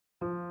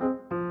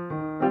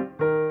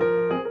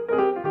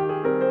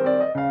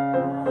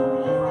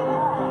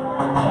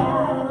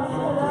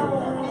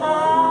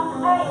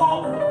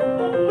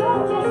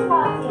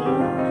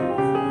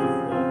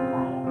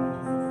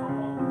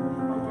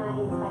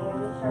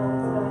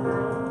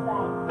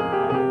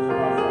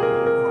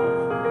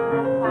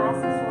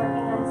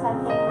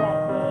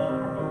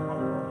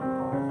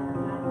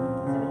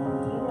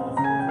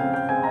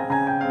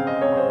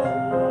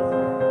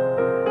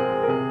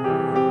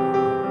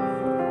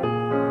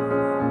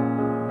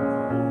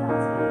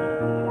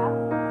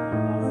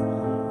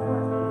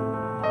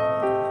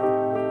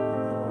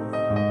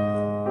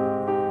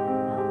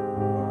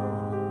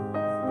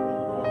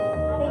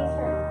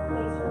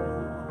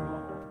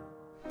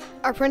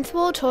Our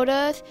principal told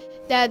us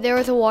that there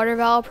was a water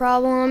valve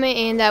problem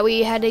and that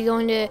we had to go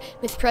into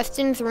Miss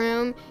Preston's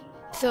room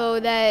so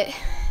that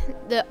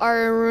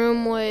our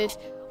room was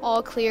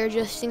all clear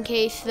just in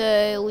case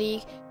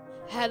the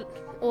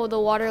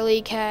water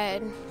leak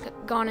had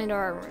gone into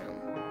our room.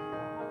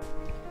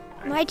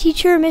 My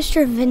teacher,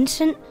 Mr.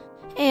 Vincent,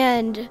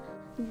 and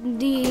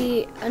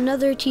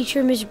another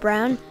teacher, Ms.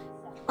 Brown,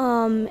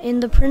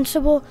 and the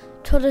principal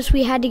told us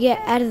we had to get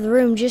out of the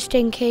room just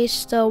in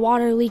case the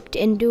water leaked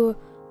into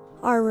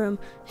our room.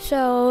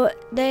 So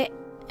they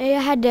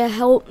had to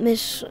help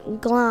Miss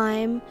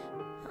Glime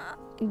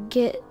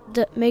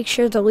make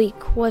sure the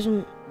leak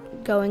wasn't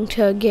going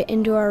to get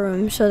into our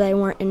room, so they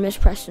weren't in Miss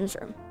Preston's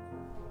room.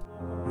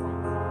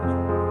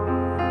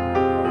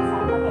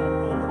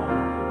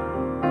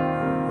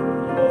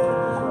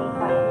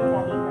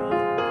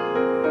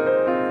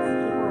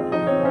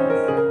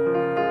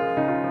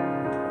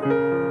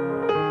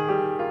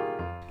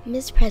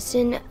 Miss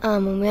Preston,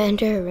 when we went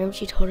into her room,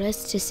 she told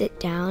us to sit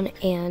down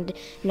and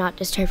not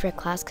disturb her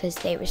class because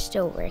they were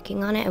still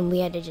working on it and we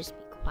had to just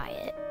be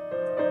quiet.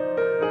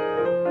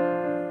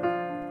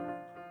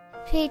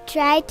 She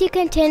tried to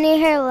continue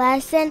her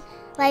lesson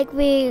like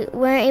we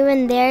weren't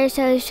even there,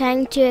 so she was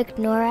trying to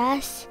ignore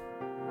us.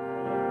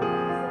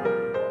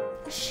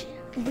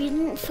 We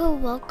didn't feel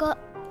welcome,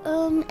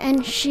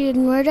 and she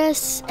ignored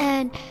us,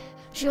 and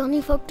she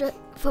only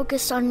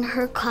focused on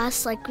her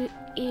class like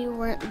we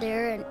weren't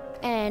there,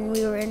 and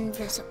we were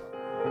invisible.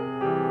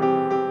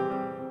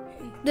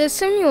 The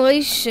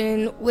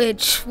simulation,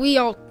 which we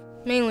all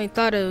mainly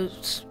thought it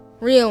was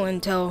real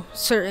until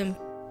certain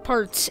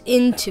parts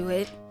into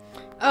it,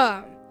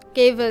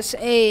 gave us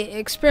a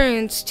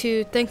experience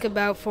to think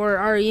about for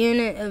our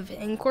unit of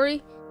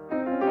inquiry.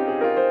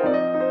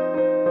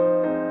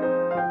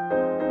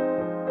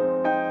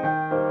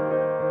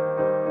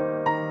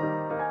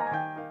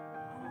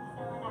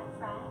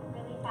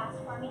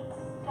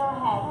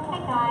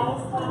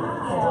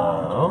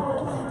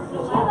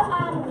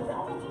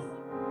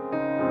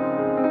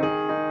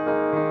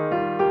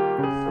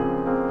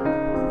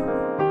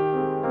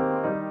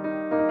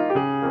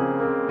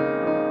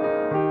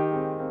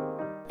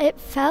 It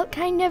felt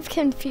kind of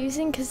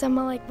confusing because I'm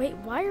like, wait,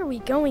 why are we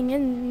going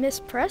in Miss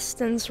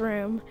Preston's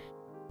room?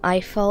 I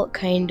felt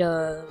kind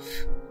of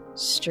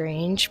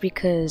strange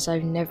because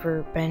I've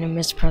never been in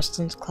Miss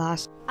Preston's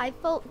class. I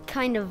felt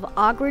kind of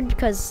awkward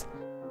because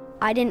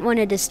I didn't want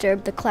to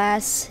disturb the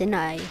class, and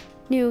I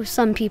knew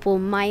some people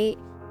might,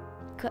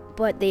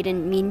 but they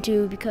didn't mean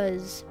to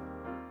because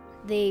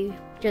they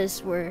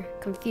just were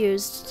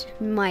confused,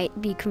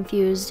 might be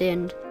confused,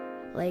 and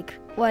like,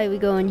 why are we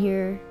going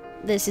here?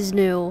 This is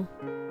new.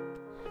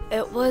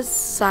 It was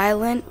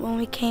silent when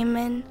we came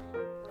in,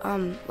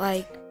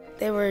 like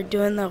they were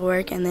doing the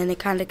work, and then it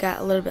kind of got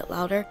a little bit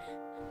louder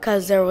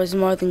because there was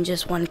more than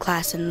just one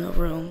class in the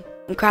room.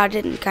 And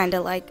crowded and kind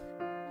of like,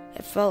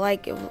 it felt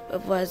like it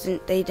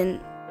wasn't, they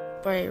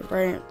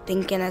weren't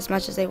thinking as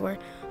much as they were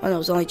when there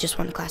was only just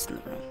one class in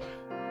the room.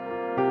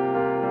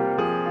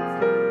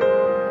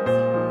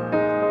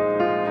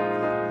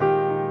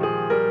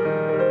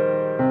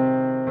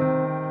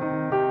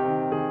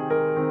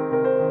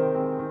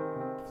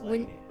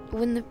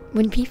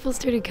 When people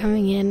started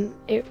coming in,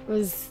 it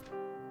was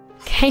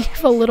kind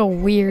of a little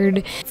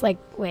weird. It's like,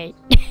 wait,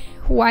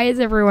 why is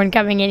everyone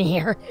coming in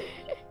here?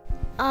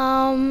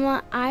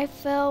 I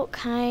felt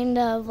kind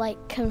of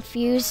like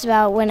confused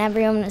about when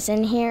everyone was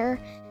in here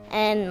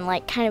and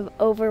like kind of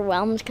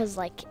overwhelmed because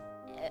like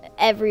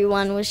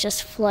everyone was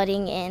just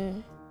flooding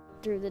in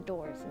through the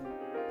doors.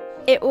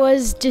 It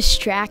was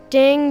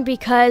distracting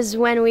because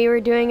when we were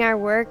doing our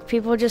work,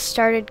 people just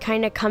started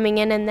kind of coming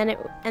in, and then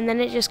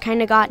it just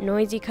kind of got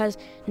noisy because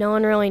no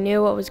one really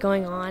knew what was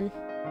going on.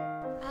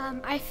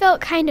 I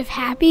felt kind of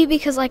happy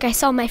because like I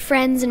saw my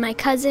friends and my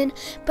cousin,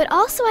 but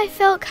also I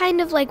felt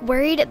kind of like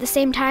worried at the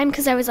same time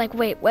because I was like,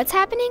 wait, what's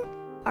happening?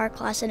 Our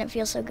class didn't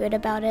feel so good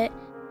about it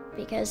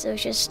because it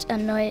was just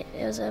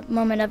it was a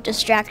moment of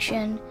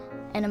distraction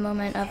and a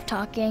moment of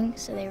talking,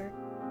 so they were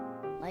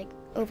like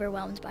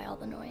overwhelmed by all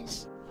the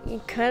noise. We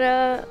could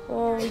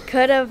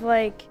have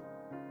like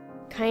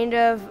kind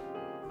of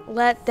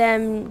let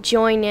them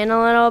join in a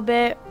little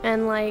bit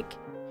and like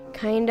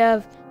kind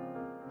of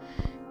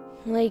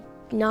like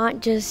not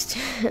just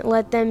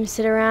let them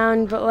sit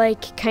around, but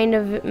like kind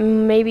of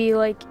maybe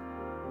like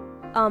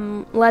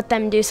let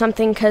them do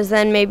something, because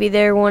then maybe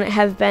there wouldn't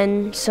have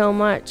been so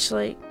much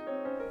like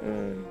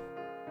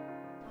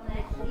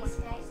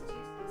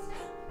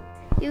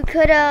You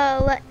could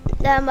let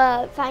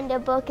them find a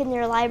book in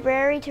their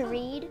library to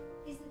read.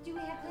 Do we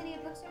have plenty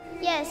of books over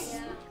here? Yes,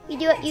 you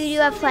do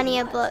have plenty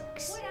of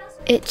books.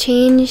 It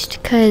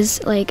changed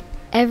because like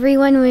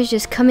everyone was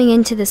just coming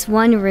into this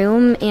one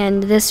room,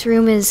 and this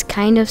room is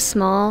kind of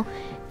small,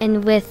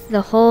 and with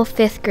the whole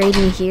 5th grade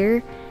in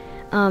here,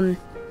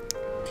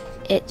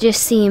 it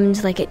just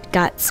seemed like it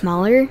got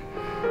smaller.